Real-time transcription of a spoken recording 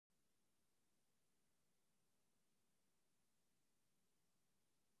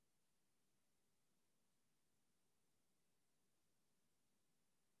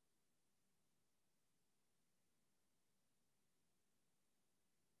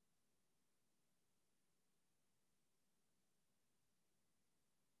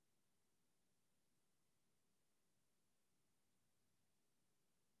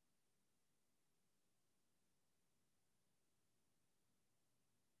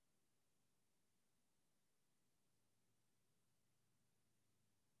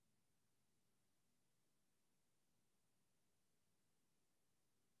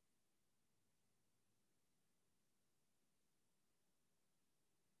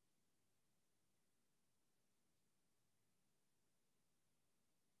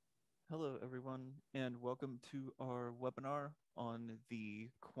Hello, everyone, and welcome to our webinar on the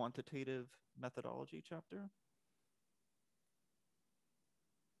quantitative methodology chapter.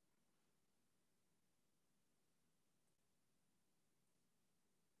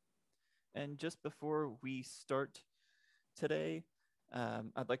 And just before we start today,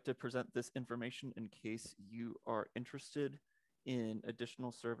 I'd like to present this information in case you are interested in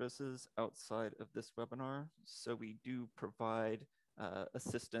additional services outside of this webinar. So we do provide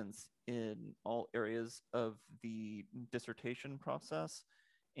assistance in all areas of the dissertation process.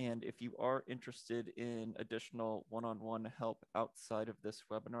 And if you are interested in additional one-on-one help outside of this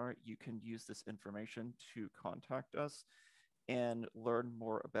webinar, you can use this information to contact us and learn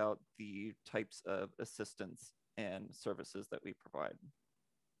more about the types of assistance and services that we provide.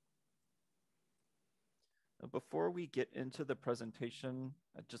 Before we get into the presentation,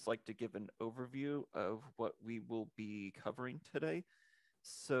 I'd just like to give an overview of what we will be covering today.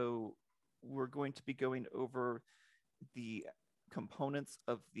 So we're going to be going over the components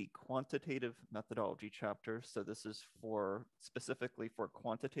of the quantitative methodology chapter. So this is specifically for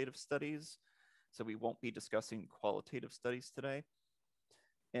quantitative studies. So we won't be discussing qualitative studies today.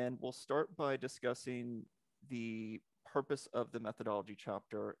 And we'll start by discussing the purpose of the methodology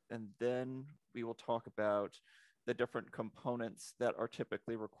chapter, and then we will talk about the different components that are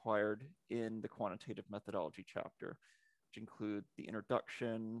typically required in the quantitative methodology chapter, which include the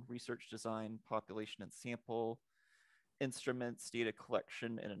introduction, research design, population and sample, instruments, data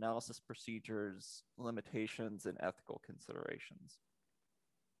collection and analysis procedures, limitations, and ethical considerations.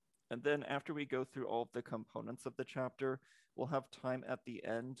 And then after we go through all of the components of the chapter, we'll have time at the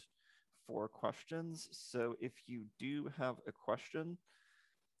end for questions. So if you do have a question,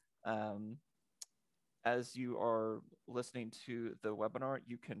 as you are listening to the webinar,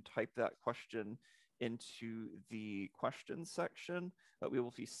 you can type that question into the questions section, but we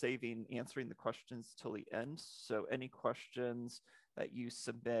will be answering the questions till the end. So any questions that you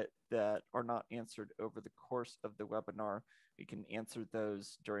submit that are not answered over the course of the webinar, we can answer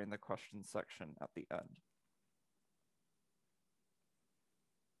those during the questions section at the end.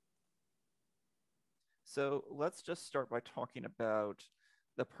 So let's just start by talking about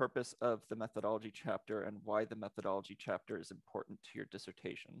the purpose of the methodology chapter and why the methodology chapter is important to your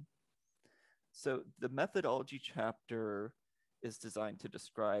dissertation. So the methodology chapter is designed to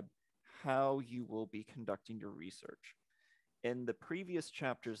describe how you will be conducting your research. In the previous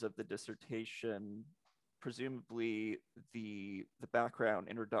chapters of the dissertation, presumably the background,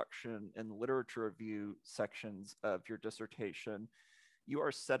 introduction, and literature review sections of your dissertation, you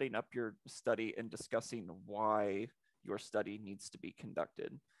are setting up your study and discussing why your study needs to be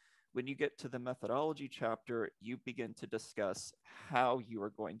conducted. When you get to the methodology chapter, you begin to discuss how you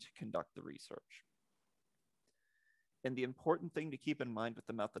are going to conduct the research. And the important thing to keep in mind with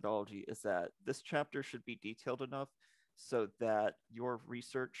the methodology is that this chapter should be detailed enough so that your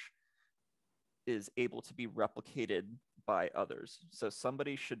research is able to be replicated by others. So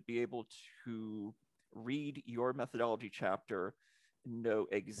somebody should be able to read your methodology chapter, know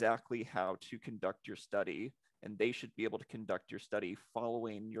exactly how to conduct your study, and they should be able to conduct your study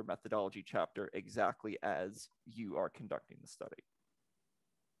following your methodology chapter exactly as you are conducting the study.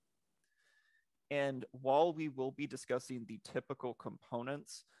 And while we will be discussing the typical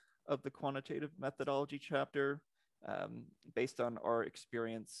components of the quantitative methodology chapter, based on our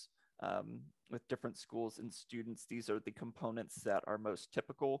experience with different schools and students, these are the components that are most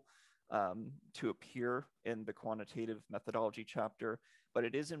typical to appear in the quantitative methodology chapter. But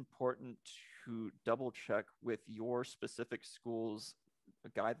it is important to double check with your specific school's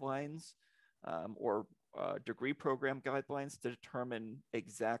guidelines or degree program guidelines to determine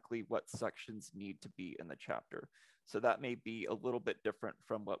exactly what sections need to be in the chapter. So that may be a little bit different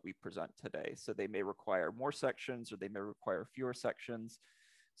from what we present today. So they may require more sections or they may require fewer sections.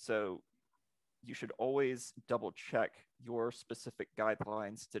 So you should always double check your specific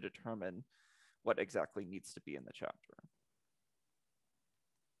guidelines to determine what exactly needs to be in the chapter.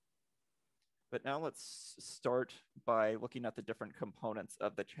 But now let's start by looking at the different components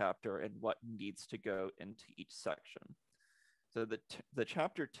of the chapter and what needs to go into each section. So the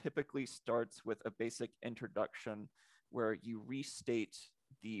chapter typically starts with a basic introduction where you restate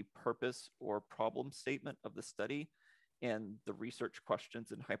the purpose or problem statement of the study and the research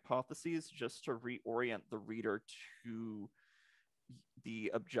questions and hypotheses, just to reorient the reader to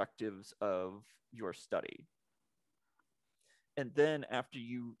the objectives of your study. And then after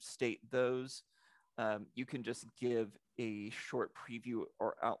you state those, you can just give a short preview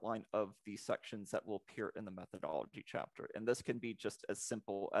or outline of the sections that will appear in the methodology chapter. And this can be just as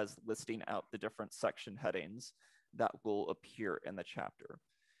simple as listing out the different section headings that will appear in the chapter.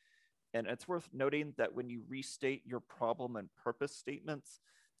 And it's worth noting that when you restate your problem and purpose statements,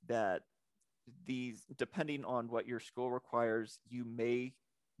 that these, depending on what your school requires, you may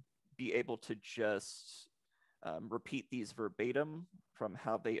be able to just repeat these verbatim from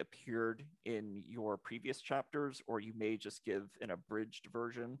how they appeared in your previous chapters, or you may just give an abridged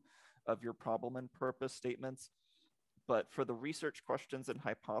version of your problem and purpose statements. But for the research questions and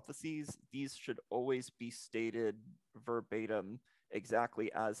hypotheses, these should always be stated verbatim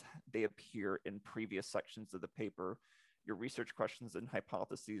exactly as they appear in previous sections of the paper. Your research questions and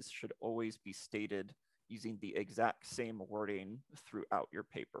hypotheses should always be stated using the exact same wording throughout your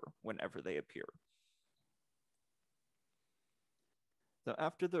paper whenever they appear. So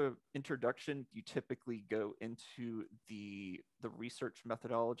after the introduction, you typically go into the research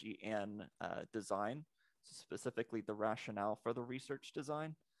methodology and design, specifically the rationale for the research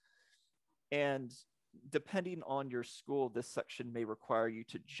design. And depending on your school, this section may require you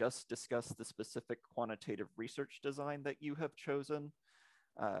to just discuss the specific quantitative research design that you have chosen,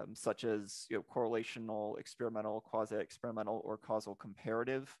 such as correlational, experimental, quasi-experimental, or causal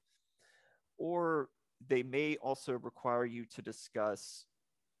comparative. Or they may also require you to discuss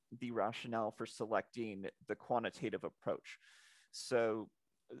the rationale for selecting the quantitative approach. So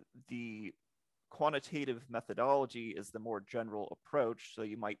the quantitative methodology is the more general approach. So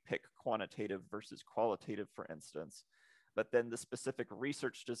you might pick quantitative versus qualitative, for instance. But then the specific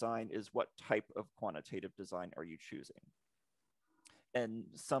research design is what type of quantitative design are you choosing? And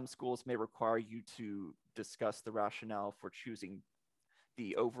some schools may require you to discuss the rationale for choosing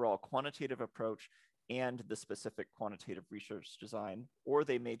the overall quantitative approach and the specific quantitative research design, or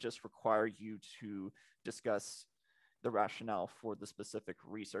they may just require you to discuss the rationale for the specific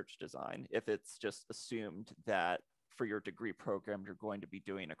research design if it's just assumed that for your degree program, you're going to be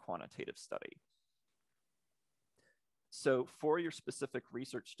doing a quantitative study. So for your specific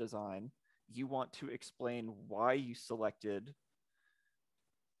research design, you want to explain why you selected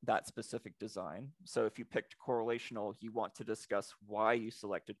that specific design. So if you picked correlational, you want to discuss why you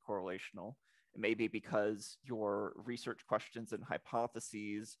selected correlational. It may be because your research questions and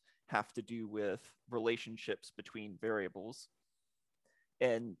hypotheses have to do with relationships between variables.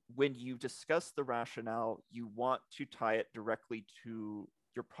 And when you discuss the rationale, you want to tie it directly to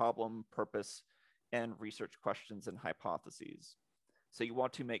your problem, purpose, and research questions and hypotheses. So you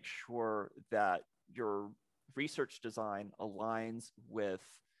want to make sure that your research design aligns with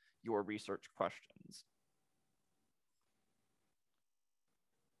your research questions.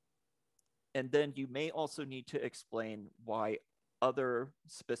 And then you may also need to explain why other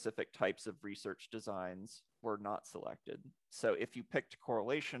specific types of research designs were not selected. So if you picked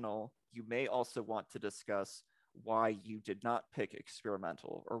correlational, you may also want to discuss why you did not pick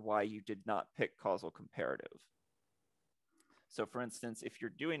experimental or why you did not pick causal comparative. So for instance, if you're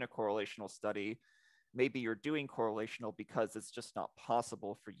doing a correlational study, maybe you're doing correlational because it's just not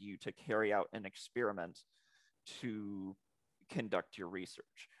possible for you to carry out an experiment to conduct your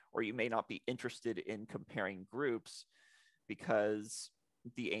research. Or you may not be interested in comparing groups because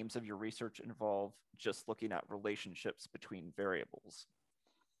the aims of your research involve just looking at relationships between variables.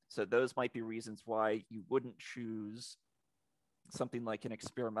 So those might be reasons why you wouldn't choose something like an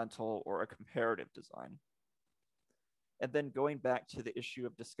experimental or a comparative design. And then going back to the issue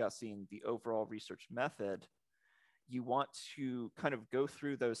of discussing the overall research method, you want to kind of go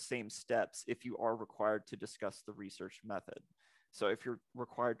through those same steps if you are required to discuss the research method. So if you're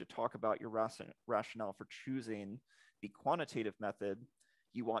required to talk about your rationale for choosing the quantitative method,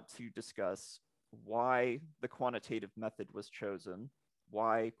 you want to discuss why the quantitative method was chosen,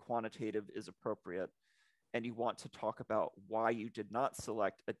 why quantitative is appropriate, and you want to talk about why you did not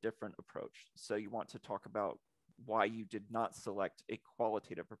select a different approach. So you want to talk about why you did not select a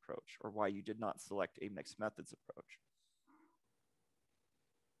qualitative approach or why you did not select a mixed methods approach.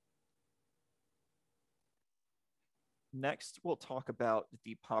 Next, we'll talk about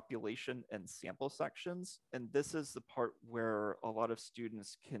the population and sample sections. And this is the part where a lot of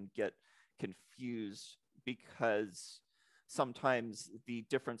students can get confused because sometimes the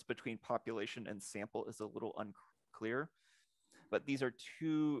difference between population and sample is a little unclear. But these are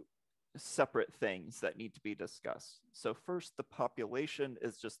two separate things that need to be discussed. So first, the population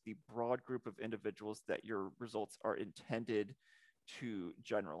is just the broad group of individuals that your results are intended to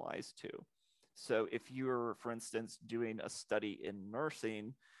generalize to. So if you're, for instance, doing a study in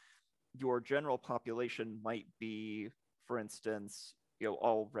nursing, your general population might be, for instance,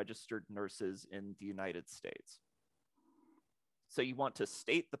 all registered nurses in the United States. So you want to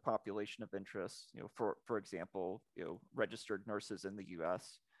state the population of interest, for example, registered nurses in the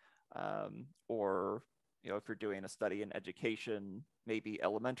US, or if you're doing a study in education, maybe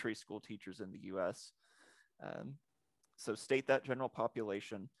elementary school teachers in the US. So state that general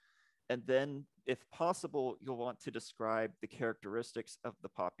population. And then, if possible, you'll want to describe the characteristics of the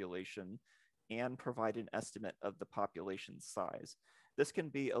population and provide an estimate of the population size. This can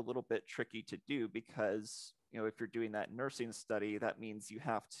be a little bit tricky to do because, if you're doing that nursing study, that means you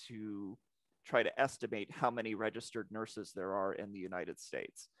have to try to estimate how many registered nurses there are in the United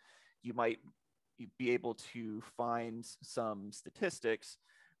States. You might be able to find some statistics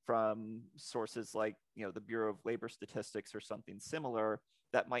from sources like, the Bureau of Labor Statistics or something similar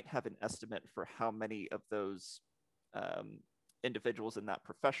that might have an estimate for how many of those individuals in that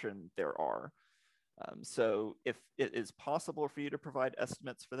profession there are. So if it is possible for you to provide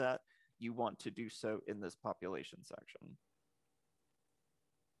estimates for that, you want to do so in this population section.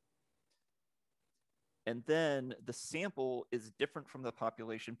 And then the sample is different from the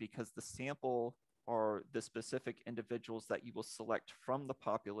population because the sample are the specific individuals that you will select from the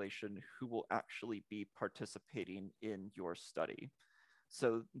population who will actually be participating in your study.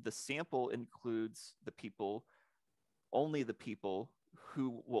 So the sample includes the people, only the people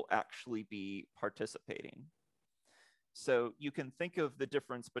who will actually be participating. So you can think of the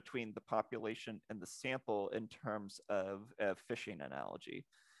difference between the population and the sample in terms of a fishing analogy.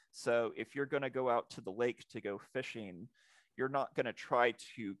 So if you're going to go out to the lake to go fishing, you're not going to try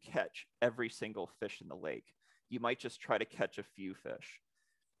to catch every single fish in the lake. You might just try to catch a few fish.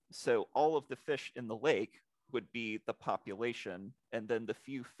 So all of the fish in the lake would be the population, and then the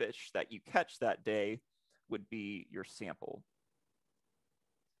few fish that you catch that day would be your sample.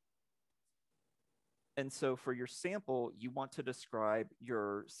 And so for your sample, you want to describe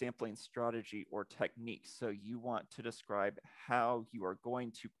your sampling strategy or technique. So you want to describe how you are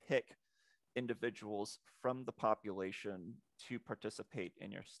going to pick individuals from the population to participate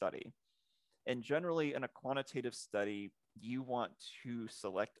in your study. And generally in a quantitative study, you want to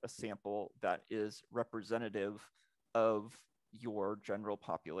select a sample that is representative of your general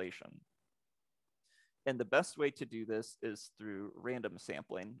population. And the best way to do this is through random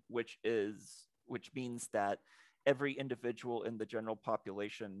sampling, which means that every individual in the general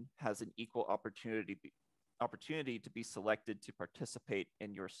population has an equal opportunity to be selected to participate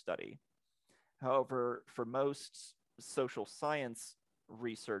in your study. However, for most social science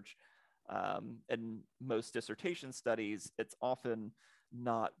research and most dissertation studies, it's often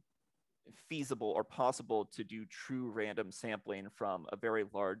not feasible or possible to do true random sampling from a very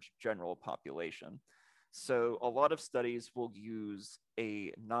large general population. So a lot of studies will use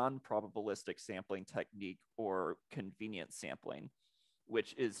a non-probabilistic sampling technique or convenient sampling,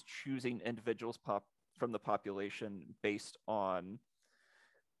 which is choosing individuals from the population based on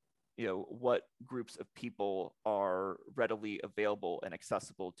what groups of people are readily available and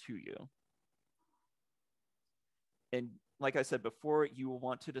accessible to you. And like I said before, you will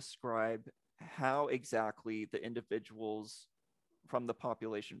want to describe how exactly the individuals from the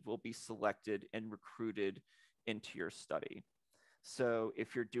population will be selected and recruited into your study. So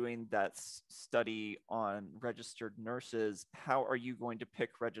if you're doing that study on registered nurses, how are you going to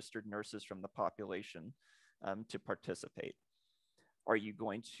pick registered nurses from the population to participate? Are you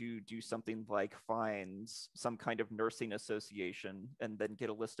going to do something like find some kind of nursing association and then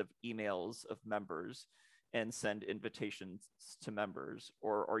get a list of emails of members and send invitations to members?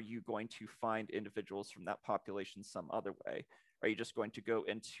 Or are you going to find individuals from that population some other way? Are you just going to go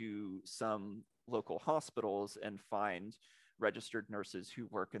into some local hospitals and find registered nurses who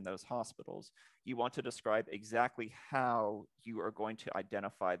work in those hospitals? You want to describe exactly how you are going to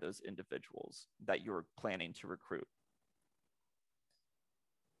identify those individuals that you're planning to recruit.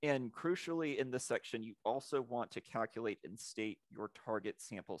 And crucially, in this section, you also want to calculate and state your target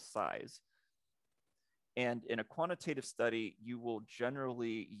sample size. And in a quantitative study, you will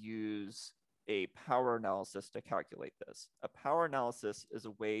generally use a power analysis to calculate this. A power analysis is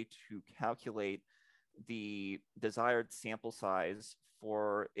a way to calculate the desired sample size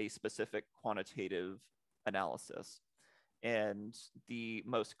for a specific quantitative analysis. And the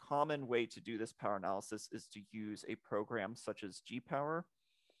most common way to do this power analysis is to use a program such as GPower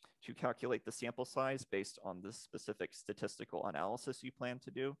to calculate the sample size based on the specific statistical analysis you plan to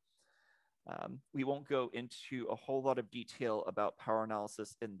do. We won't go into a whole lot of detail about power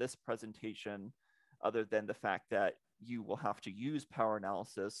analysis in this presentation, other than the fact that you will have to use power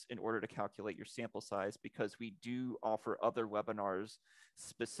analysis in order to calculate your sample size, because we do offer other webinars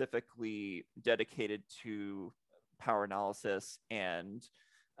specifically dedicated to power analysis and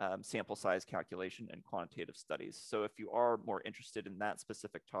sample size calculation and quantitative studies. So if you are more interested in that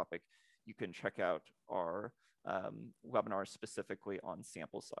specific topic, you can check out our webinars specifically on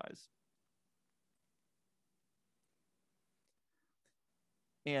sample size.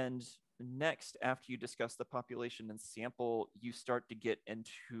 And next, after you discuss the population and sample, you start to get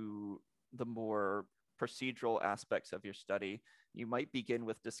into the more procedural aspects of your study. You might begin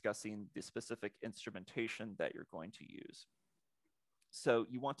with discussing the specific instrumentation that you're going to use. So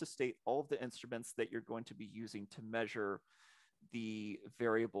you want to state all of the instruments that you're going to be using to measure the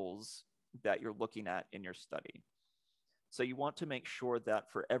variables that you're looking at in your study. So you want to make sure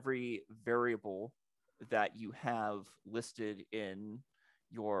that for every variable that you have listed in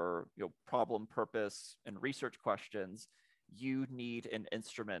your problem, purpose, and research questions, you need an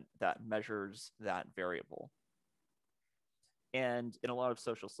instrument that measures that variable. And in a lot of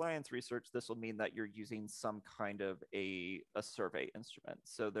social science research, this will mean that you're using some kind of a survey instrument.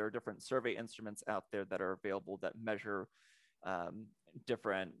 So there are different survey instruments out there that are available that measure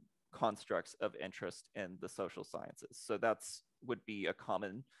different constructs of interest in the social sciences. So that's would be a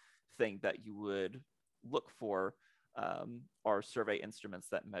common thing that you would look for, are survey instruments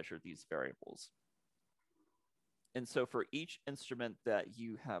that measure these variables. And so for each instrument that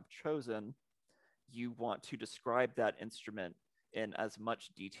you have chosen, you want to describe that instrument in as much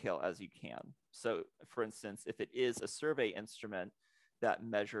detail as you can. So for instance, if it is a survey instrument that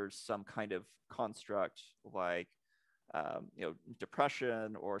measures some kind of construct like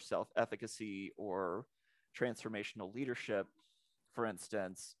depression or self-efficacy or transformational leadership, for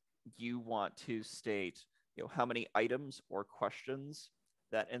instance, you want to state how many items or questions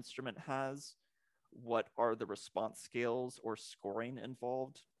that instrument has, what are the response scales or scoring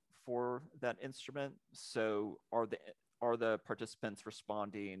involved for that instrument. So are the participants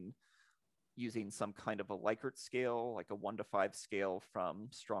responding using some kind of a Likert scale, like a 1 to 5 scale from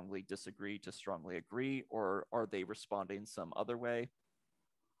strongly disagree to strongly agree, or are they responding some other way?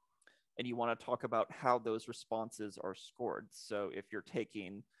 And you want to talk about how those responses are scored. So if you're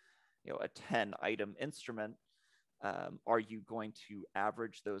taking a 10 item instrument, are you going to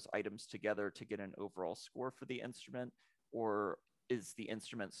average those items together to get an overall score for the instrument, or is the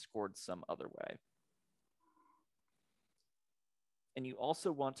instrument scored some other way? And you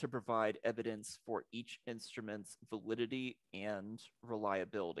also want to provide evidence for each instrument's validity and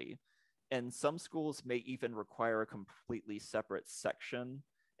reliability. And some schools may even require a completely separate section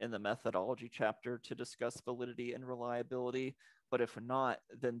in the methodology chapter to discuss validity and reliability. But if not,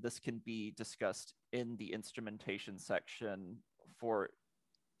 then this can be discussed in the instrumentation section for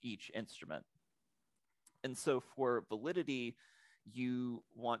each instrument. And so for validity, you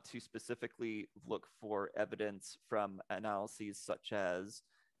want to specifically look for evidence from analyses such as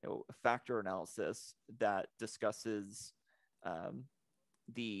factor analysis that discusses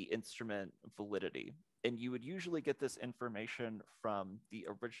the instrument validity. And you would usually get this information from the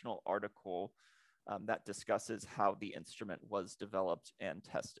original article that discusses how the instrument was developed and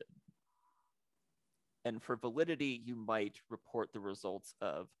tested. And for validity, you might report the results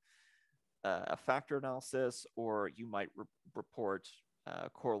of a factor analysis, or you might report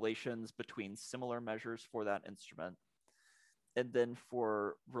correlations between similar measures for that instrument. And then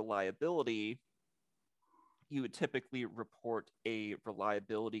for reliability, you would typically report a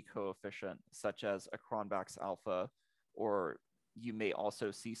reliability coefficient, such as a Cronbach's alpha, or you may also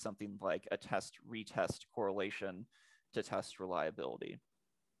see something like a test-retest correlation to test reliability.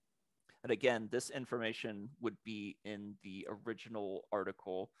 And again, this information would be in the original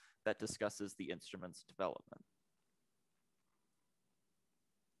article that discusses the instrument's development.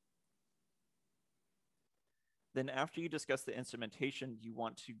 Then after you discuss the instrumentation, you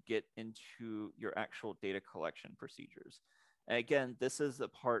want to get into your actual data collection procedures. And again, this is a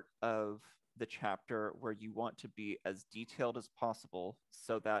part of the chapter where you want to be as detailed as possible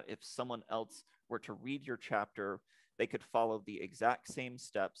so that if someone else were to read your chapter, they could follow the exact same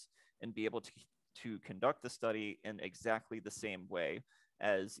steps and be able to conduct the study in exactly the same way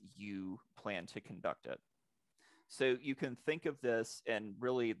as you plan to conduct it. So you can think of this, and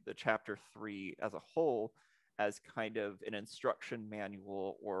really the chapter 3 as a whole, as kind of an instruction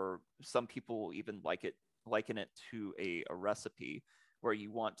manual, or some people even liken it to a recipe, where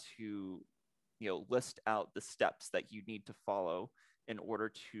you want to list out the steps that you need to follow in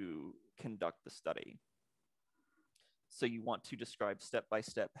order to conduct the study. So you want to describe step by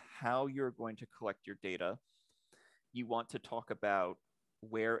step how you're going to collect your data. You want to talk about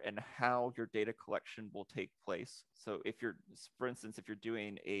where and how your data collection will take place. So if you're, for instance, if you're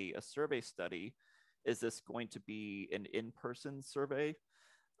doing a survey study, is this going to be an in-person survey?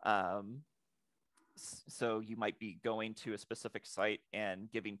 So you might be going to a specific site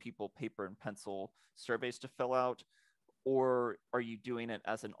and giving people paper and pencil surveys to fill out, or are you doing it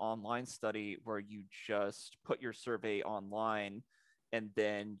as an online study where you just put your survey online and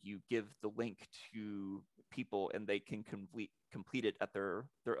then you give the link to people and they can complete it at their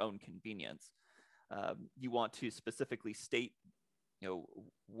own convenience. You want to specifically state,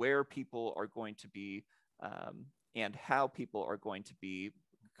 where people are going to be and how people are going to be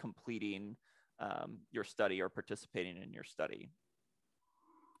completing your study or participating in your study.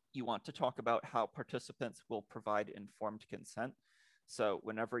 You want to talk about how participants will provide informed consent. So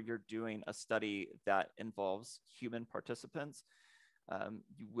whenever you're doing a study that involves human participants,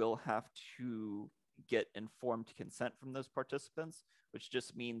 you will have to get informed consent from those participants, which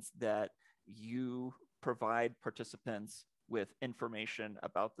just means that you provide participants with information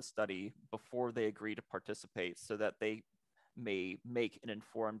about the study before they agree to participate so that they may make an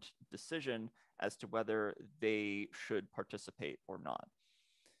informed decision as to whether they should participate or not.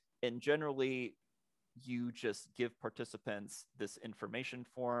 And generally, you just give participants this information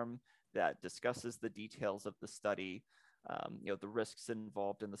form that discusses the details of the study, the risks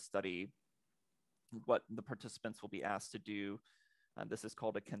involved in the study, what the participants will be asked to do. This is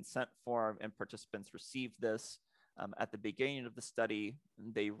called a consent form, and participants receive this at the beginning of the study.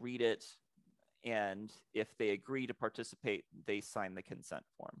 They read it, and if they agree to participate, they sign the consent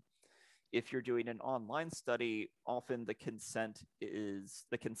form. If you're doing an online study, often the consent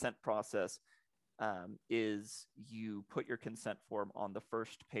process is you put your consent form on the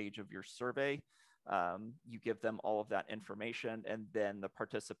first page of your survey. You give them all of that information, and then the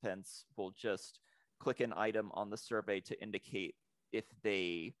participants will just click an item on the survey to indicate if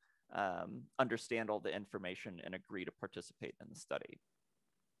they understand all the information and agree to participate in the study.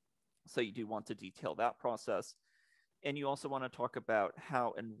 So you do want to detail that process. And you also want to talk about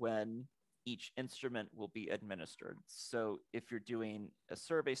how and when each instrument will be administered. So if you're doing a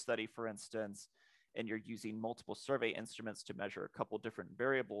survey study, for instance, and you're using multiple survey instruments to measure a couple different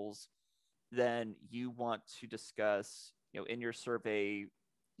variables, then you want to discuss, in your survey,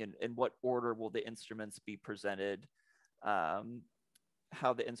 in what order will the instruments be presented,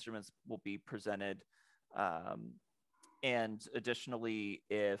 how the instruments will be presented, and additionally,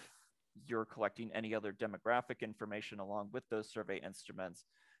 if you're collecting any other demographic information along with those survey instruments,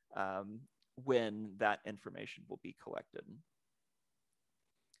 when that information will be collected.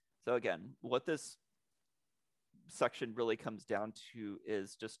 So again, what this section really comes down to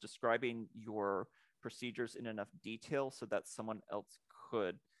is just describing your procedures in enough detail so that someone else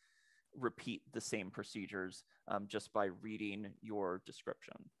could repeat the same procedures just by reading your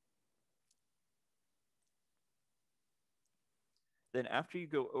description. Then after you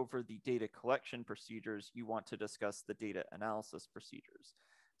go over the data collection procedures, you want to discuss the data analysis procedures.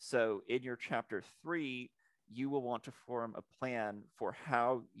 So in your chapter 3, you will want to form a plan for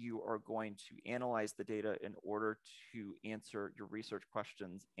how you are going to analyze the data in order to answer your research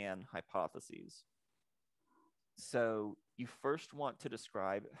questions and hypotheses. So you first want to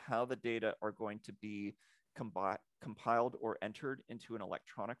describe how the data are going to be compiled or entered into an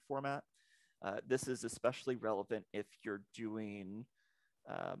electronic format. This is especially relevant if you're doing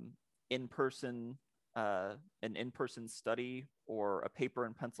an in-person study or a paper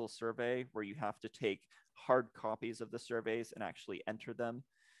and pencil survey where you have to take hard copies of the surveys and actually enter them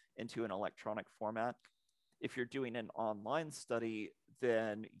into an electronic format. If you're doing an online study,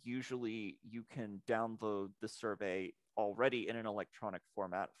 then usually you can download the survey already in an electronic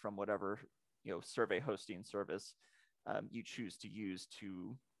format from whatever survey hosting service you choose to use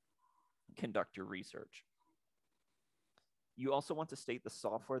to conduct your research. You also want to state the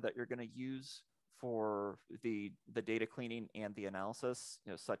software that you're going to use for the data cleaning and the analysis,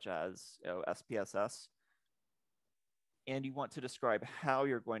 such as SPSS. And you want to describe how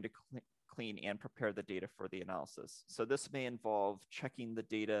you're going to clean and prepare the data for the analysis. So this may involve checking the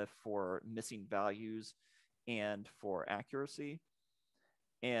data for missing values and for accuracy.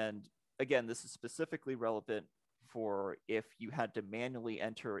 And again, this is specifically relevant for if you had to manually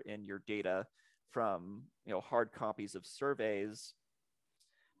enter in your data from hard copies of surveys,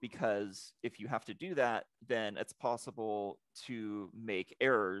 because if you have to do that, then it's possible to make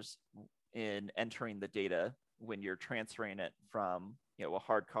errors in entering the data when you're transferring it from a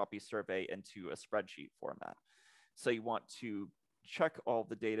hard copy survey into a spreadsheet format. So you want to check all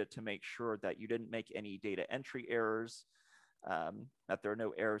the data to make sure that you didn't make any data entry errors, that there are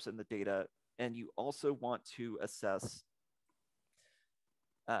no errors in the data. And you also want to assess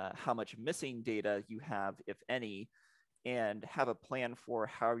how much missing data you have, if any, and have a plan for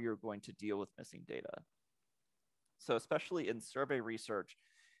how you're going to deal with missing data. So especially in survey research,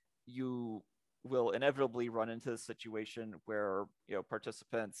 you will inevitably run into a situation where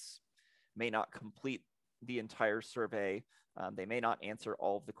participants may not complete the entire survey. They may not answer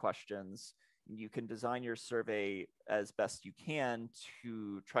all of the questions. You can design your survey as best you can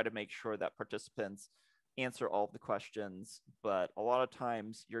to try to make sure that participants answer all of the questions, but a lot of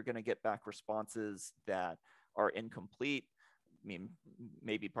times you're going to get back responses that are incomplete. I mean,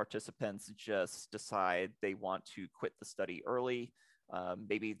 maybe participants just decide they want to quit the study early.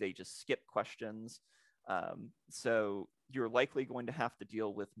 Maybe they just skip questions. So you're likely going to have to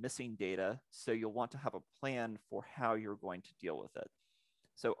deal with missing data. So you'll want to have a plan for how you're going to deal with it.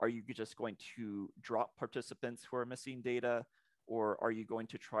 So are you just going to drop participants who are missing data, or are you going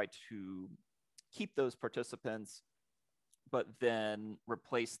to try to keep those participants, but then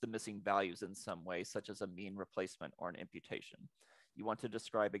replace the missing values in some way, such as a mean replacement or an imputation? You want to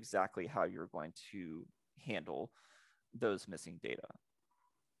describe exactly how you're going to handle those missing data.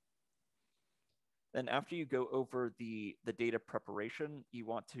 Then after you go over the data preparation, you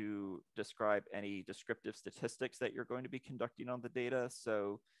want to describe any descriptive statistics that you're going to be conducting on the data.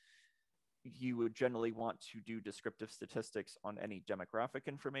 So you would generally want to do descriptive statistics on any demographic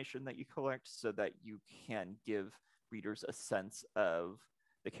information that you collect so that you can give readers a sense of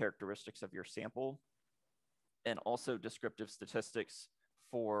the characteristics of your sample, and also descriptive statistics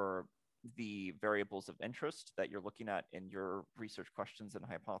for the variables of interest that you're looking at in your research questions and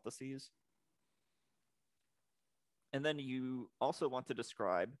hypotheses. And then you also want to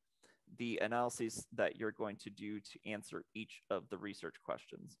describe the analyses that you're going to do to answer each of the research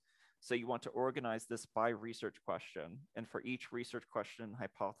questions. So you want to organize this by research question, and for each research question and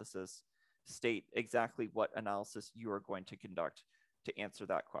hypothesis, state exactly what analysis you are going to conduct to answer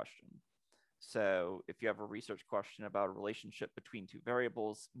that question. So if you have a research question about a relationship between two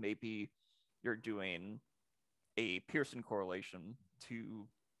variables, maybe you're doing a Pearson correlation to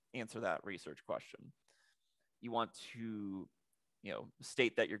answer that research question. You want to,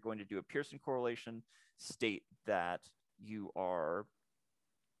 state that you're going to do a Pearson correlation, state that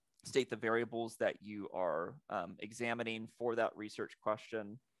state the variables that you are examining for that research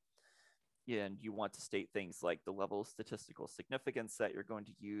question. And you want to state things like the level of statistical significance that you're going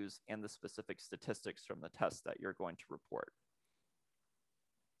to use and the specific statistics from the test that you're going to report.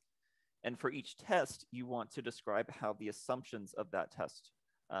 And for each test, you want to describe how the assumptions of that test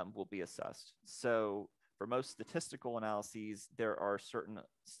will be assessed. So for most statistical analyses, there are certain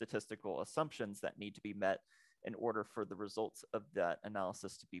statistical assumptions that need to be met in order for the results of that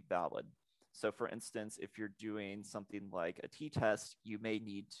analysis to be valid. So for instance, if you're doing something like a t-test, you may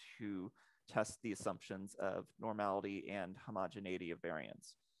need to test the assumptions of normality and homogeneity of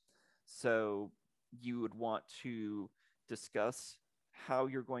variance. So you would want to discuss how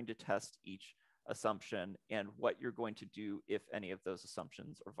you're going to test each assumption and what you're going to do if any of those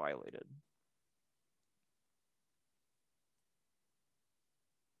assumptions are violated.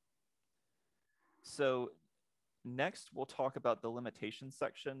 So next, we'll talk about the limitations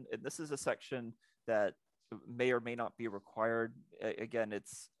section. And this is a section that may or may not be required. Again,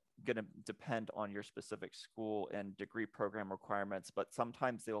 it's going to depend on your specific school and degree program requirements, but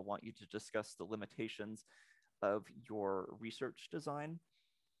sometimes they'll want you to discuss the limitations of your research design.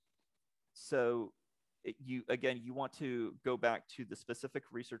 So you want to go back to the specific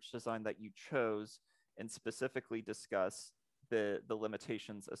research design that you chose and specifically discuss the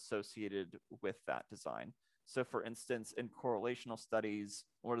limitations associated with that design. So for instance, in correlational studies,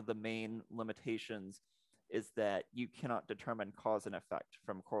 one of the main limitations is that you cannot determine cause and effect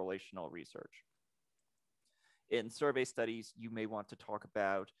from correlational research. In survey studies, you may want to talk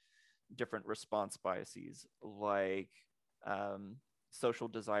about different response biases, like social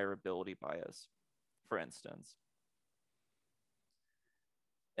desirability bias, for instance.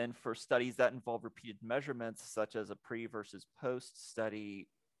 And for studies that involve repeated measurements, such as a pre versus post study,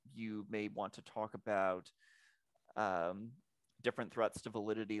 you may want to talk about different threats to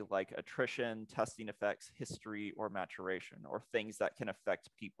validity like attrition, testing effects, history, or maturation, or things that can affect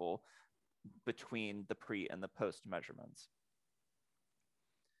people between the pre and the post measurements.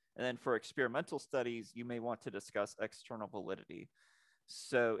 And then for experimental studies, you may want to discuss external validity.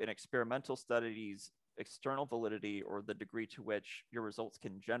 So in experimental studies, external validity, or the degree to which your results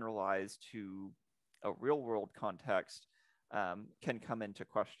can generalize to a real world context, can come into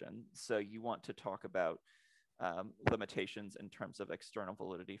question. So you want to talk about limitations in terms of external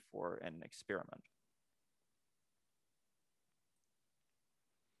validity for an experiment.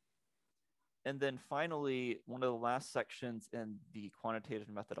 And then finally, one of the last sections in the quantitative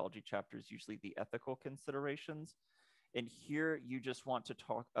methodology chapter is usually the ethical considerations. And here you just want to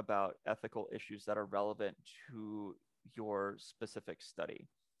talk about ethical issues that are relevant to your specific study.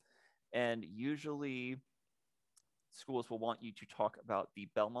 And usually schools will want you to talk about the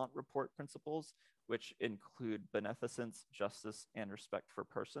Belmont Report principles, which include beneficence, justice, and respect for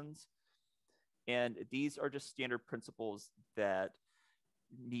persons. And these are just standard principles that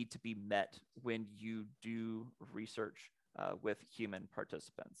need to be met when you do research with human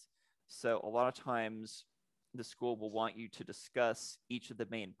participants. So a lot of times the school will want you to discuss each of the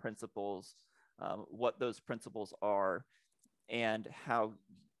main principles, what those principles are, and how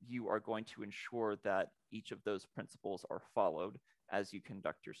you are going to ensure that each of those principles are followed as you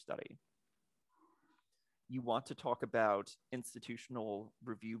conduct your study. You want to talk about institutional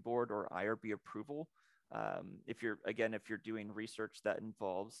review board or IRB approval. If you're doing research that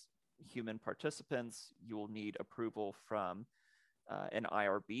involves human participants, you will need approval from an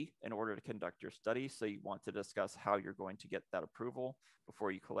IRB in order to conduct your study. So you want to discuss how you're going to get that approval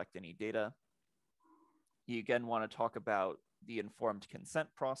before you collect any data. You again want to talk about the informed consent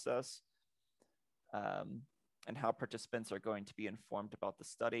process and how participants are going to be informed about the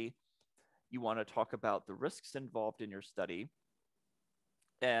study. You want to talk about the risks involved in your study.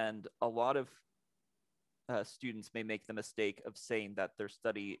 And a lot of students may make the mistake of saying that their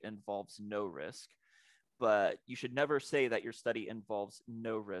study involves no risk, but you should never say that your study involves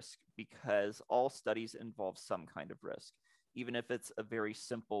no risk, because all studies involve some kind of risk. Even if it's a very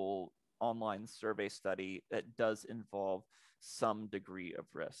simple online survey study, it does involve some degree of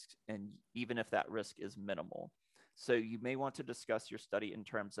risk, and even if that risk is minimal. So you may want to discuss your study in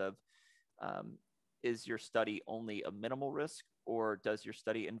terms of, is your study only a minimal risk, or does your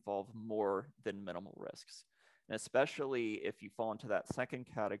study involve more than minimal risks? And especially if you fall into that second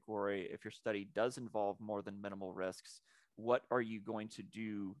category, if your study does involve more than minimal risks, what are you going to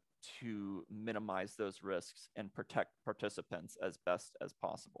do to minimize those risks and protect participants as best as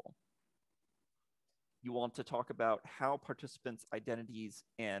possible? You want to talk about how participants' identities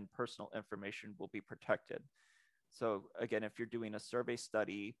and personal information will be protected. So again, if you're doing a survey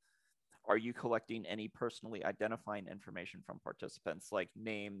study, are you collecting any personally identifying information from participants, like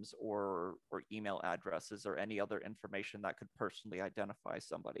names or email addresses or any other information that could personally identify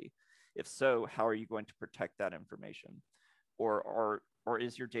somebody? If so, how are you going to protect that information? Or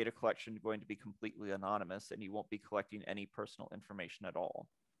is your data collection going to be completely anonymous and you won't be collecting any personal information at all?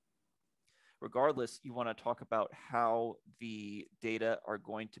 Regardless, you want to talk about how the data are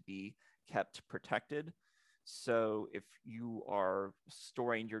going to be kept protected. So if you are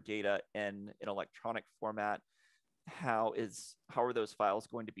storing your data in an electronic format, how are those files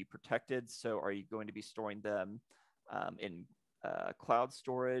going to be protected? So are you going to be storing them in cloud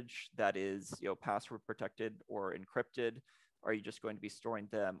storage that is password protected or encrypted? Are you just going to be storing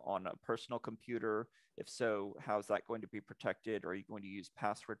them on a personal computer? If so, how is that going to be protected? Are you going to use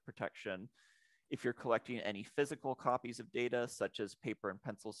password protection? If you're collecting any physical copies of data, such as paper and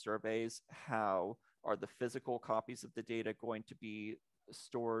pencil surveys, how are the physical copies of the data going to be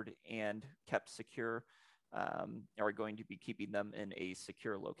stored and kept secure? Are you going to be keeping them in a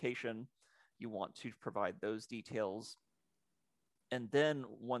secure location? You want to provide those details. And then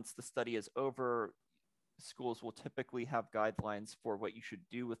once the study is over, schools will typically have guidelines for what you should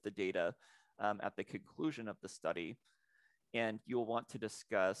do with the data at the conclusion of the study. And you'll want to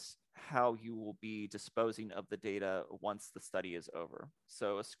discuss how you will be disposing of the data once the study is over.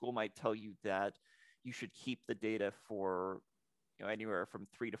 So a school might tell you that you should keep the data for anywhere from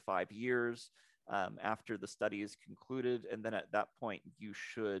 3 to 5 years after the study is concluded. And then at that point, you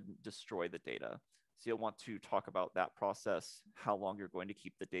should destroy the data. So you'll want to talk about that process, how long you're going to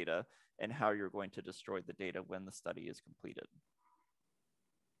keep the data, and how you're going to destroy the data when the study is completed.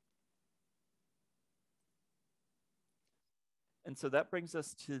 And so that brings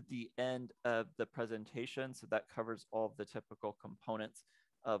us to the end of the presentation. So that covers all of the typical components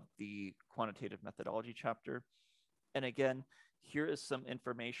of the quantitative methodology chapter. And again, here is some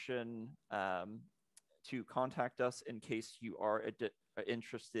information to contact us in case you are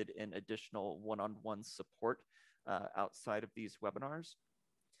interested in additional one-on-one support outside of these webinars.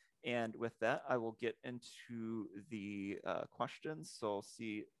 And with that, I will get into the questions. So I'll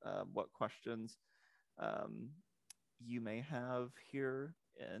see what questions you may have here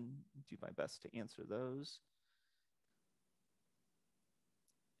and do my best to answer those.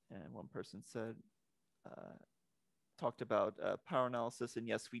 And one person said, talked about power analysis, and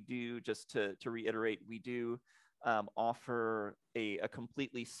yes, we do. Just to reiterate, we do offer a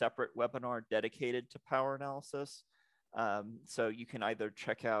completely separate webinar dedicated to power analysis. So you can either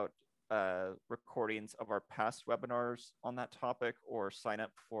check out recordings of our past webinars on that topic, or sign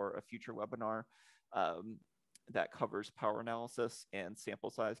up for a future webinar that covers power analysis and sample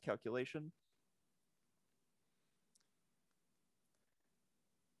size calculation.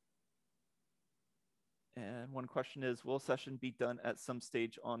 And one question is, will a session be done at some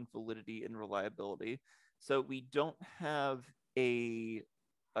stage on validity and reliability? So we don't have a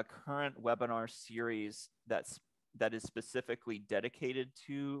a current webinar series that is specifically dedicated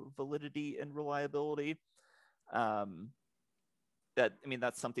to validity and reliability. That's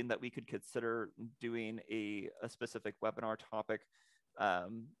something that we could consider doing a specific webinar topic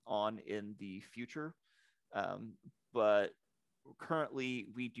on in the future. But currently,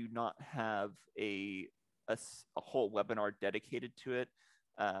 we do not have a whole webinar dedicated to it.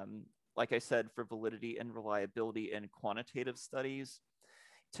 Like I said, for validity and reliability in quantitative studies,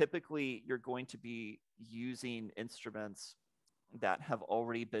 typically you're going to be using instruments that have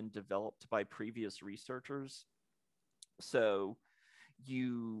already been developed by previous researchers. So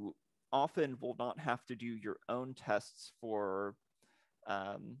you often will not have to do your own tests for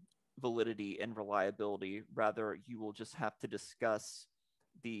validity and reliability. Rather, you will just have to discuss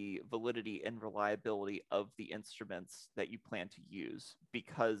the validity and reliability of the instruments that you plan to use,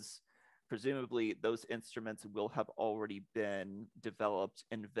 because presumably those instruments will have already been developed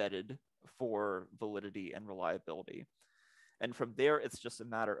and vetted for validity and reliability. And from there, it's just a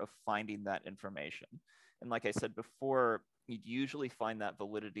matter of finding that information. And like I said before, you'd usually find that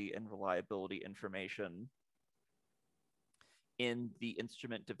validity and reliability information in the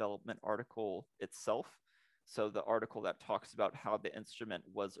instrument development article itself. So the article that talks about how the instrument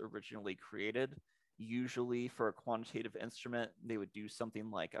was originally created. Usually for a quantitative instrument, they would do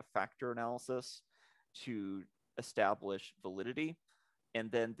something like a factor analysis to establish validity.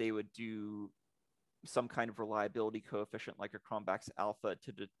 And then they would do some kind of reliability coefficient like a Cronbach's alpha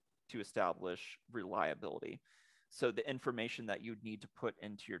to establish reliability. So the information that you'd need to put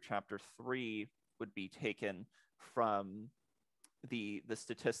into your chapter 3 would be taken from the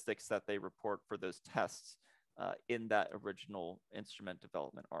statistics that they report for those tests in that original instrument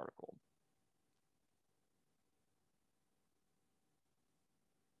development article.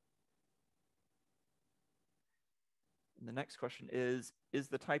 And the next question is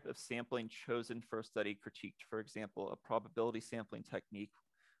the type of sampling chosen for a study critiqued? For example, a probability sampling technique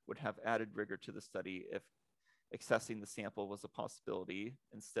would have added rigor to the study if accessing the sample was a possibility,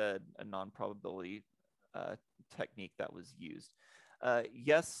 instead a non-probability technique that was used.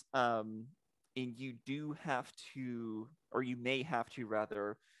 Yes, and you do have to, or you may have to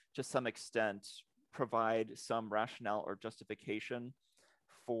rather, to some extent, provide some rationale or justification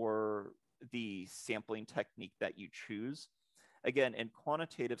for the sampling technique that you choose. Again, in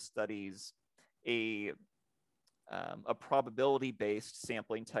quantitative studies, a probability-based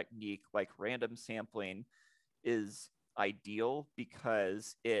sampling technique like random sampling is ideal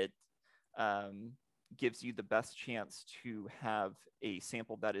because it gives you the best chance to have a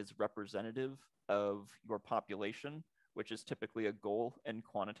sample that is representative of your population, which is typically a goal in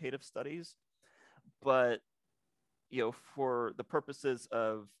quantitative studies. But for the purposes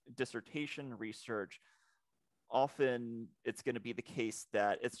of dissertation research, often it's going to be the case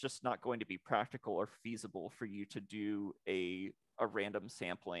that it's just not going to be practical or feasible for you to do a random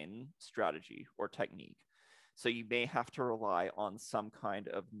sampling strategy or technique. So you may have to rely on some kind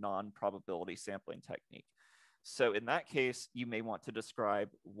of non-probability sampling technique. So in that case, you may want to describe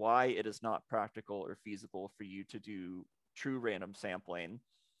why it is not practical or feasible for you to do true random sampling,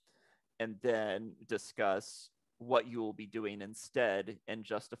 and then discuss what you will be doing instead and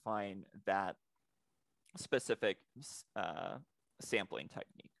justifying that specific sampling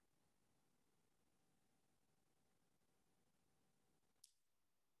technique.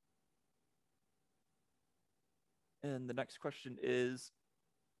 And the next question is,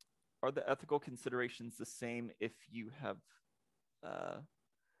 are the ethical considerations the same if you have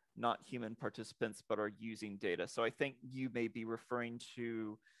not human participants but are using data? So I think you may be referring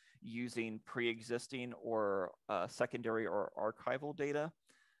to using pre-existing or secondary or archival data,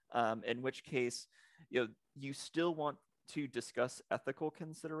 in which case, you still want to discuss ethical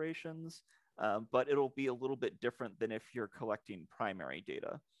considerations, but it'll be a little bit different than if you're collecting primary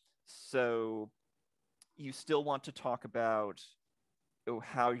data. So you still want to talk about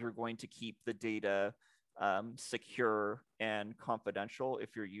how you're going to keep the data secure and confidential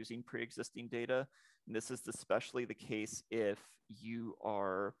if you're using pre-existing data. And this is especially the case if you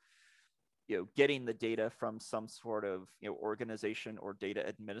are getting the data from some sort of organization or data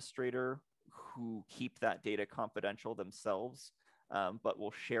administrator who keep that data confidential themselves, but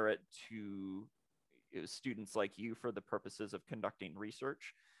will share it to students like you for the purposes of conducting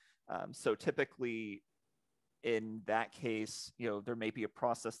research. So typically, in that case, there may be a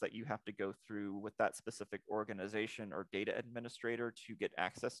process that you have to go through with that specific organization or data administrator to get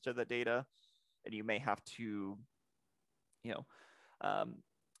access to the data, and you may have to,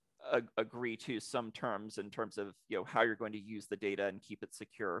 agree to some terms in terms of how you're going to use the data and keep it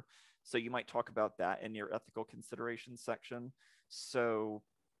secure. So you might talk about that in your ethical considerations section. So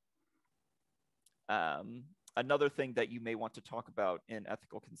Another thing that you may want to talk about in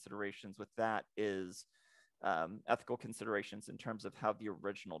ethical considerations with that is ethical considerations in terms of how the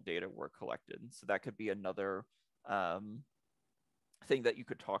original data were collected. So that could be another thing that you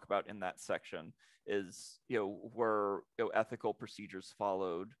could talk about in that section is, were ethical procedures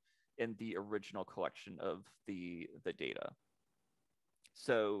followed in the original collection of the data.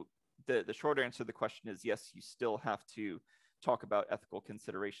 So the short answer to the question is yes, you still have to talk about ethical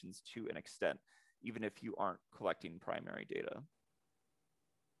considerations to an extent, even if you aren't collecting primary data.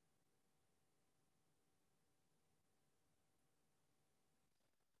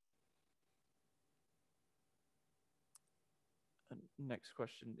 Next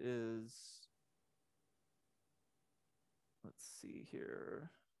question is, let's see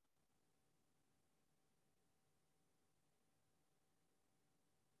here.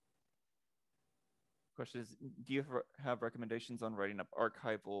 Question is, do you have recommendations on writing up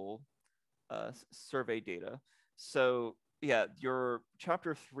archival survey data? So yeah, your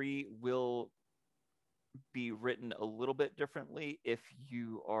chapter 3 will be written a little bit differently if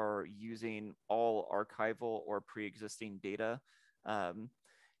you are using all archival or pre-existing data.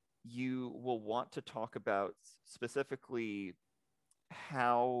 You will want to talk about specifically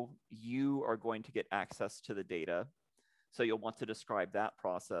how you are going to get access to the data. So you'll want to describe that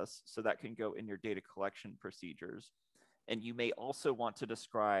process. So that can go in your data collection procedures. And you may also want to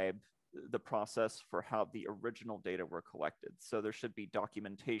describe the process for how the original data were collected. So there should be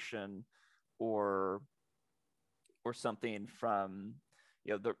documentation or something from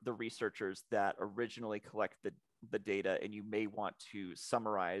the researchers that originally collect the data, and you may want to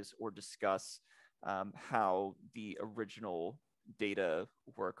summarize or discuss how the original data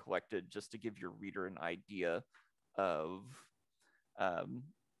were collected, just to give your reader an idea of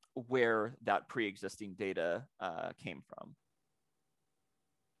where that pre-existing data came from.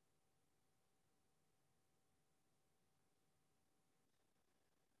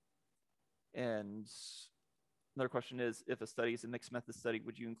 And another question is, if a study is a mixed method study,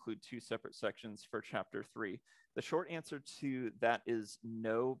 would you include 2 separate sections for chapter 3? The short answer to that is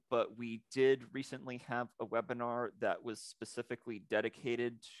no, but we did recently have a webinar that was specifically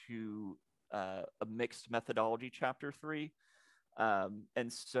dedicated to a mixed methodology chapter 3.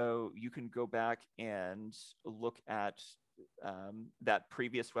 And so you can go back and look at that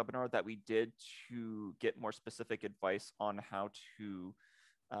previous webinar that we did to get more specific advice on how to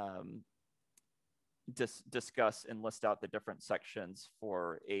discuss and list out the different sections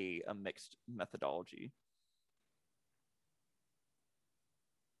for a mixed methodology.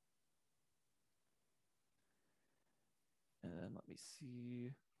 And let me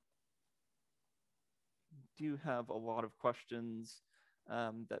see. Do have a lot of questions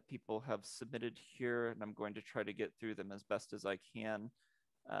that people have submitted here, and I'm going to try to get through them as best as I can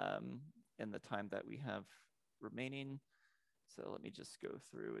in the time that we have remaining. So let me just go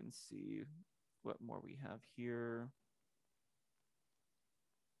through and see what more we have here.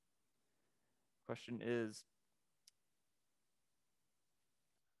 Question is,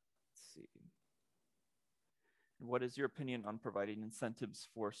 let's see. What is your opinion on providing incentives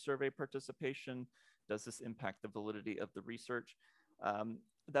for survey participation? Does this impact the validity of the research?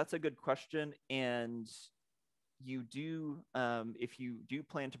 That's a good question. And you do, if you do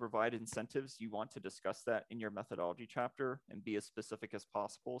plan to provide incentives, you want to discuss that in your methodology chapter and be as specific as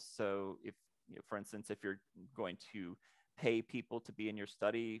possible. So if, for instance, if you're going to pay people to be in your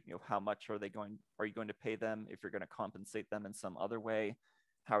study, how much are you going to pay them? If you're going to compensate them in some other way,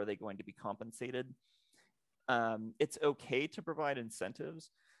 how are they going to be compensated? It's okay to provide incentives,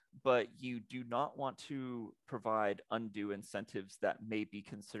 but you do not want to provide undue incentives that may be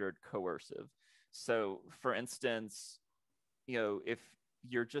considered coercive. So for instance, if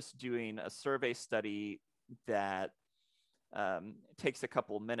you're just doing a survey study that takes a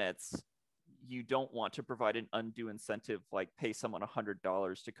couple minutes, you don't want to provide an undue incentive like pay someone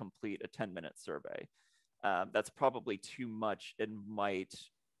 $100 to complete a 10-minute survey. That's probably too much and might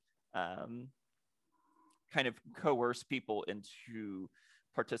kind of coerce people into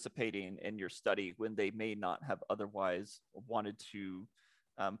participating in your study when they may not have otherwise wanted to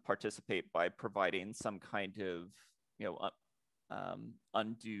participate by providing some kind of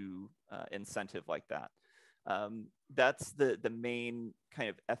undue incentive like that. That's the main kind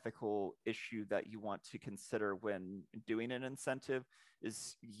of ethical issue that you want to consider when doing an incentive,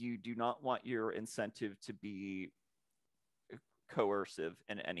 is you do not want your incentive to be coercive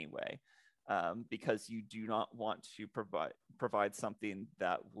in any way. Because you do not want to provide something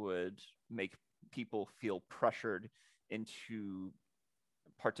that would make people feel pressured into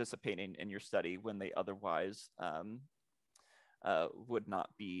participating in your study when they otherwise would not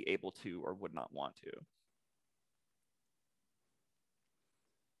be able to or would not want to.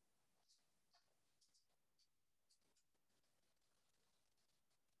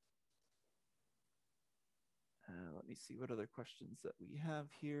 Let me see what other questions that we have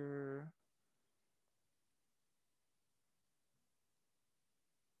here.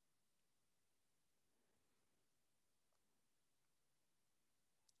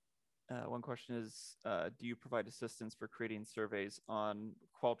 One question is, do you provide assistance for creating surveys on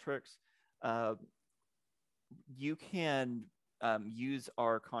Qualtrics? You can use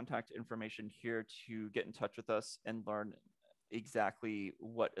our contact information here to get in touch with us and learn exactly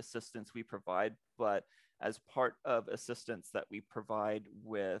what assistance we provide. But as part of assistance that we provide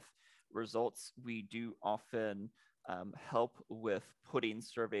with results, we do often help with putting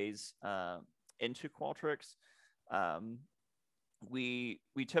surveys into Qualtrics. We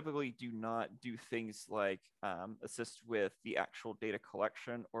typically do not do things like assist with the actual data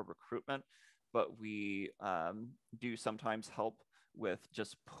collection or recruitment, but we do sometimes help with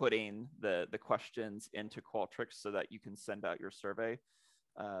just putting the questions into Qualtrics so that you can send out your survey.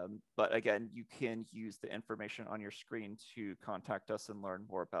 But again, you can use the information on your screen to contact us and learn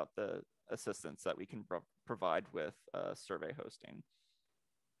more about the assistance that we can provide with survey hosting.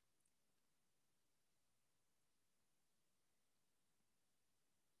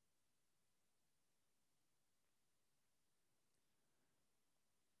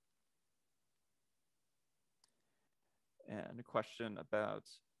 And a question about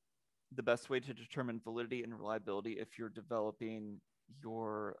the best way to determine validity and reliability if you're developing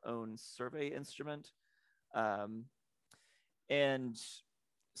your own survey instrument. And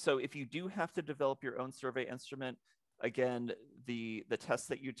so if you do have to develop your own survey instrument, again, the test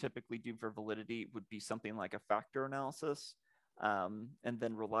that you typically do for validity would be something like a factor analysis. And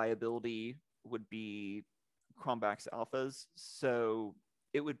then reliability would be Cronbach's alphas. So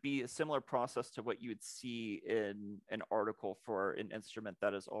it would be a similar process to what you would see in an article for an instrument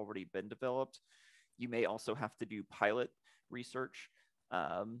that has already been developed. You may also have to do pilot research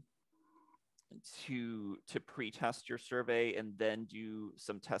to pre-test your survey and then do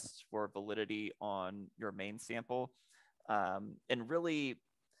some tests for validity on your main sample. And really,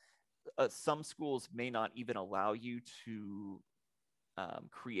 some schools may not even allow you to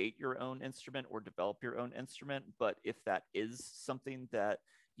create your own instrument or develop your own instrument. But if that is something that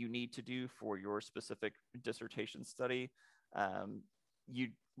you need to do for your specific dissertation study, you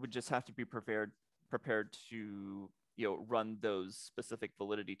would just have to be prepared to run those specific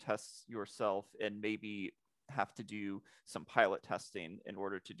validity tests yourself and maybe have to do some pilot testing in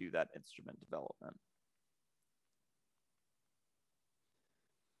order to do that instrument development.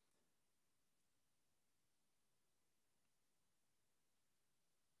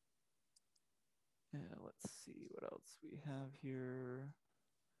 Let's see what else we have here.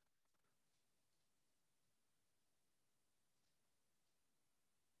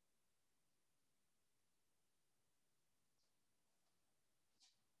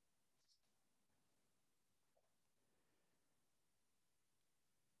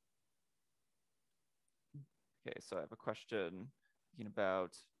 Okay, so I have a question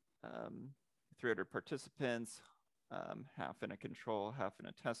about 300 participants, half in a control, half in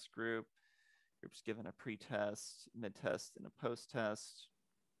a test group. Groups given a pre-test, mid-test, and a post-test.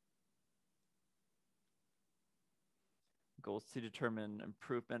 Goals to determine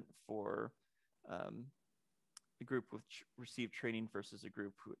improvement for a group which received training versus a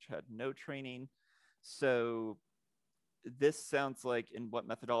group which had no training. So this sounds like in what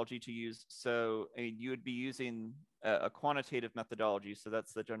methodology to use. So I mean, you would be using a quantitative methodology. So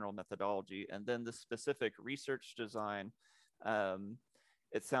that's the general methodology. And then the specific research design,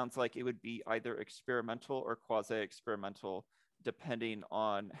 it sounds like it would be either experimental or quasi-experimental, depending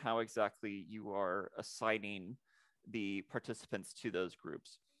on how exactly you are assigning the participants to those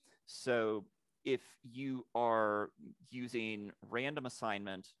groups. So if you are using random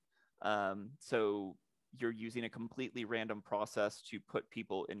assignment, so you're using a completely random process to put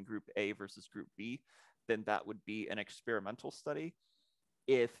people in group A versus group B, then that would be an experimental study.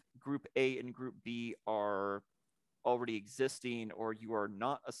 If group A and group B are already existing or you are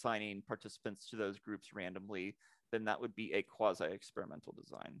not assigning participants to those groups randomly, then that would be a quasi-experimental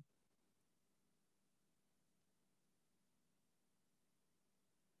design.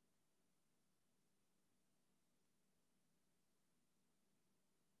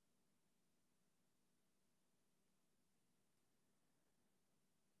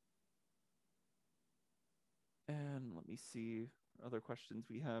 And let me see other questions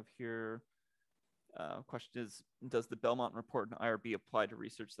we have here. Question is, does the Belmont report and IRB apply to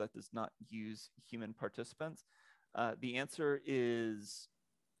research that does not use human participants? The answer is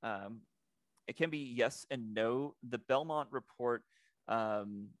it can be yes and no. The Belmont report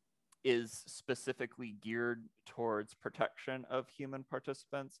is specifically geared towards protection of human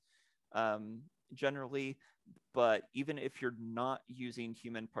participants generally, but even if you're not using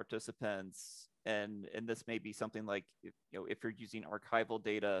human participants, and this may be something like, if you're using archival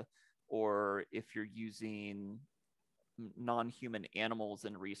data, or if you're using non-human animals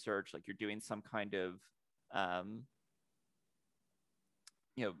in research, like you're doing some kind of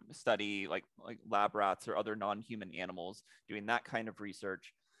study like lab rats or other non-human animals, doing that kind of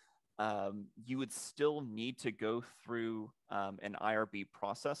research, you would still need to go through an IRB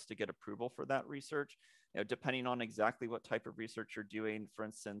process to get approval for that research. Depending on exactly what type of research you're doing. For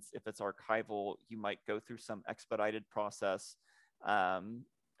instance, if it's archival, you might go through some expedited process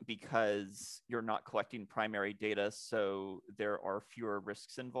because you're not collecting primary data, so there are fewer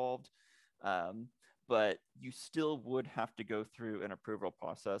risks involved. But you still would have to go through an approval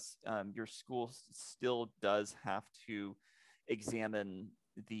process. Your school still does have to examine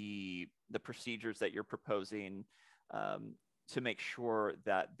the procedures that you're proposing to make sure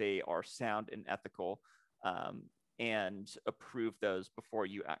that they are sound and ethical, and approve those before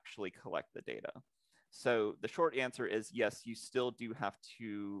you actually collect the data. So the short answer is yes, you still do have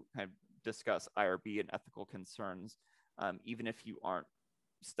to kind of discuss IRB and ethical concerns, even if you aren't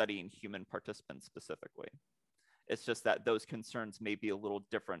studying human participants specifically. It's just that those concerns may be a little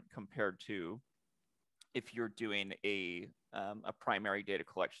different compared to if you're doing a primary data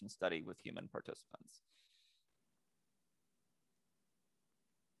collection study with human participants.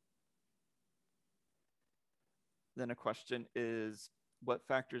 Then a question is, what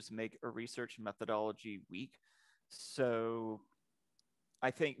factors make a research methodology weak? So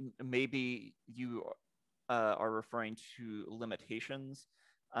I think maybe you are referring to limitations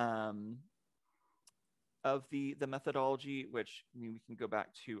of the methodology, which we can go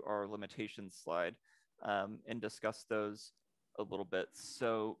back to our limitations slide and discuss those a little bit.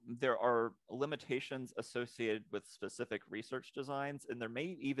 So there are limitations associated with specific research designs, and there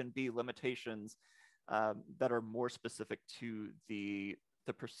may even be limitations that are more specific to the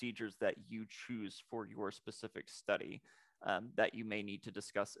procedures that you choose for your specific study that you may need to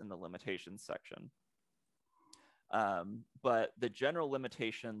discuss in the limitations section. But the general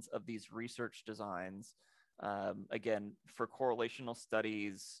limitations of these research designs, again, for correlational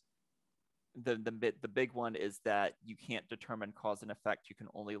studies, the big one is that you can't determine cause and effect. You can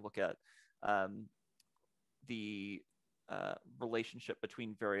only look at the relationship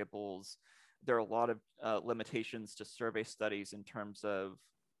between variables. There are a lot of limitations to survey studies in terms of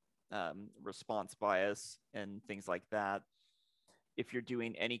response bias and things like that. If you're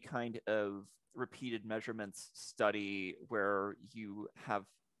doing any kind of repeated measurements study where you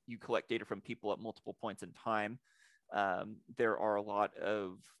collect data from people at multiple points in time, there are a lot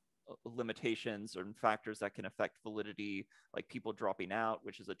of limitations and factors that can affect validity, like people dropping out,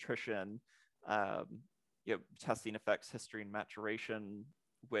 which is attrition, testing effects, history, and maturation,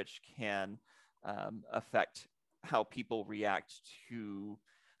 which can affect how people react to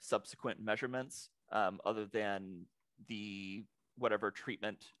subsequent measurements other than the whatever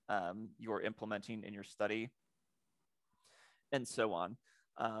treatment you're implementing in your study, and so on.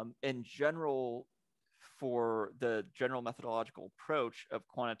 In general, for the general methodological approach of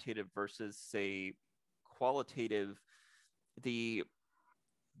quantitative versus, say, qualitative, the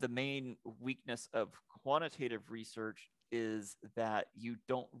main weakness of quantitative research is that you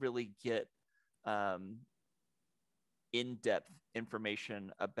don't really get in-depth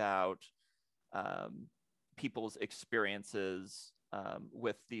information about people's experiences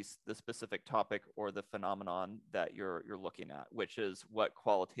with the specific topic or the phenomenon that you're looking at, which is what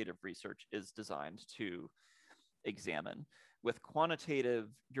qualitative research is designed to examine. With quantitative,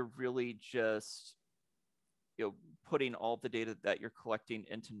 you're really just putting all the data that you're collecting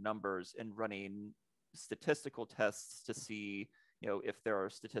into numbers and running statistical tests to see if there are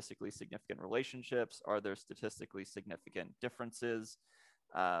statistically significant relationships, are there statistically significant differences,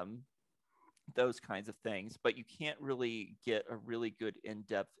 those kinds of things. But you can't really get a really good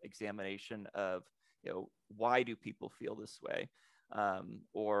in-depth examination of why do people feel this way,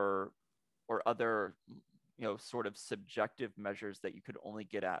 or other sort of subjective measures that you could only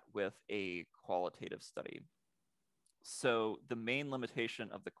get at with a qualitative study. So the main limitation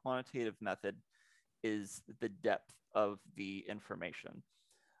of the quantitative method is the depth of the information.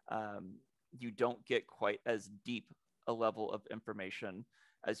 You don't get quite as deep a level of information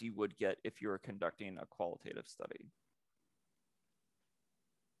as you would get if you were conducting a qualitative study.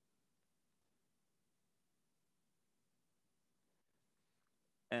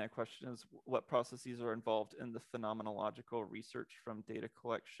 And a question is, what processes are involved in the phenomenological research from data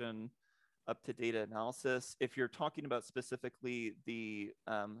collection up to data analysis? If you're talking about specifically the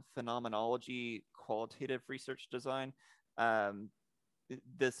phenomenology qualitative research design,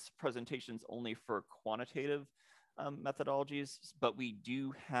 this presentation is only for quantitative methodologies, but we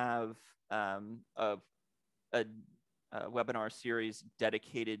do have a webinar series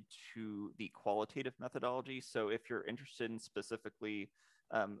dedicated to the qualitative methodology. So if you're interested in specifically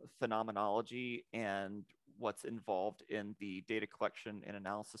phenomenology and what's involved in the data collection and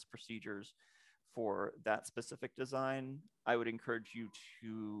analysis procedures for that specific design, I would encourage you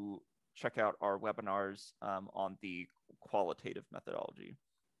to check out our webinars on the qualitative methodology.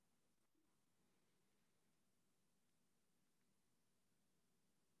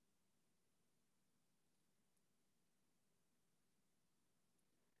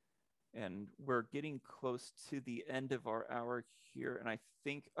 And we're getting close to the end of our hour here, and I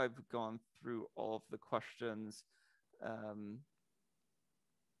think I've gone through all of the questions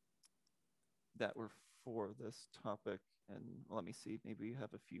that were for this topic. And let me see, maybe we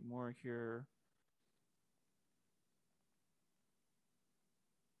have a few more here.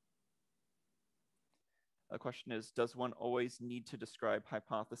 A question is, does one always need to describe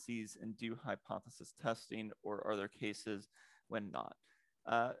hypotheses and do hypothesis testing, or are there cases when not?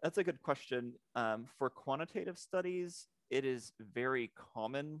 That's a good question. For quantitative studies, it is very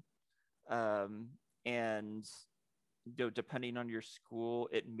common, and depending on your school,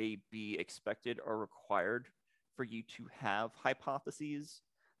 it may be expected or required for you to have hypotheses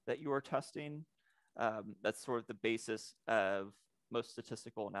that you are testing. That's sort of the basis of most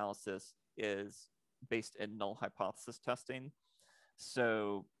statistical analysis, is based in null hypothesis testing.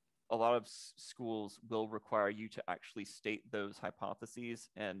 So a lot of schools will require you to actually state those hypotheses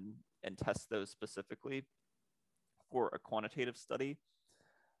and test those specifically for a quantitative study.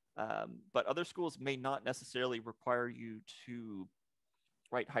 But other schools may not necessarily require you to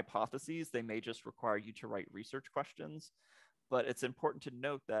write hypotheses. They may just require you to write research questions. But it's important to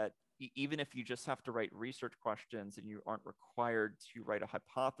note that even if you just have to write research questions and you aren't required to write a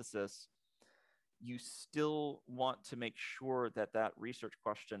hypothesis, you still want to make sure that that research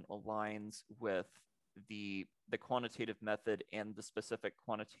question aligns with the quantitative method and the specific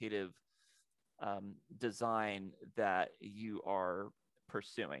quantitative design that you are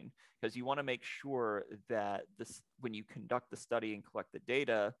pursuing, because you want to make sure that this, when you conduct the study and collect the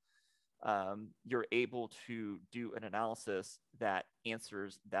data, you're able to do an analysis that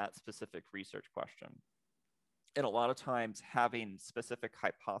answers that specific research question. And a lot of times having specific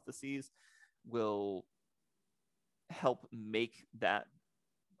hypotheses will help make that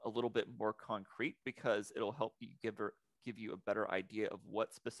a little bit more concrete, because it'll help you give you a better idea of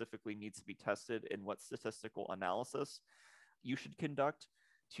what specifically needs to be tested and what statistical analysis you should conduct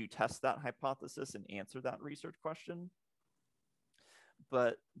to test that hypothesis and answer that research question.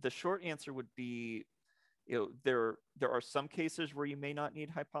 But the short answer would be, there are some cases where you may not need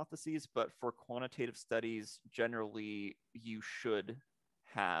hypotheses, but for quantitative studies, generally you should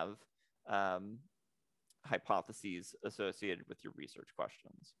have hypotheses associated with your research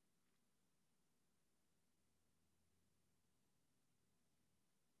questions.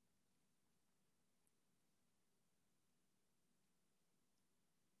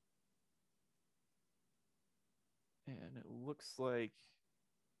 And it looks like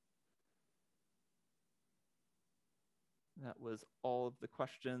that was all of the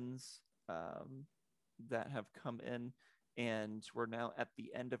questions that have come in. And we're now at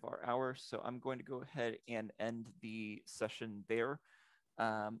the end of our hour. So I'm going to go ahead and end the session there.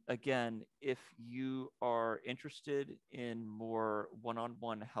 Again, if you are interested in more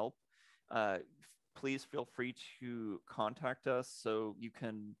one-on-one help, please feel free to contact us so you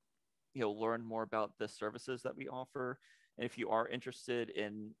can learn more about the services that we offer. And if you are interested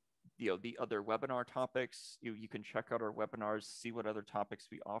in the other webinar topics, you can check out our webinars, see what other topics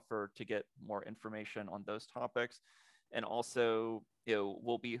we offer to get more information on those topics. And also,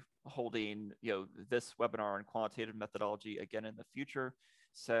 we'll be holding, this webinar on qualitative methodology again in the future.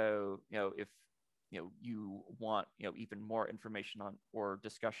 So, if, you want, even more information on or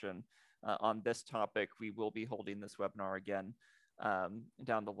discussion on this topic, we will be holding this webinar again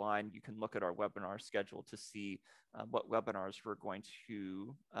down the line. You can look at our webinar schedule to see what webinars we're going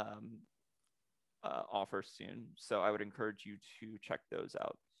to offer soon. So I would encourage you to check those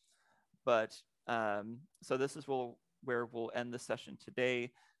out. But so this is where we'll end the session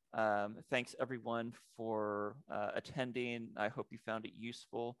today. Thanks everyone for attending. I hope you found it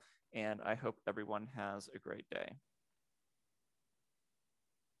useful, and I hope everyone has a great day.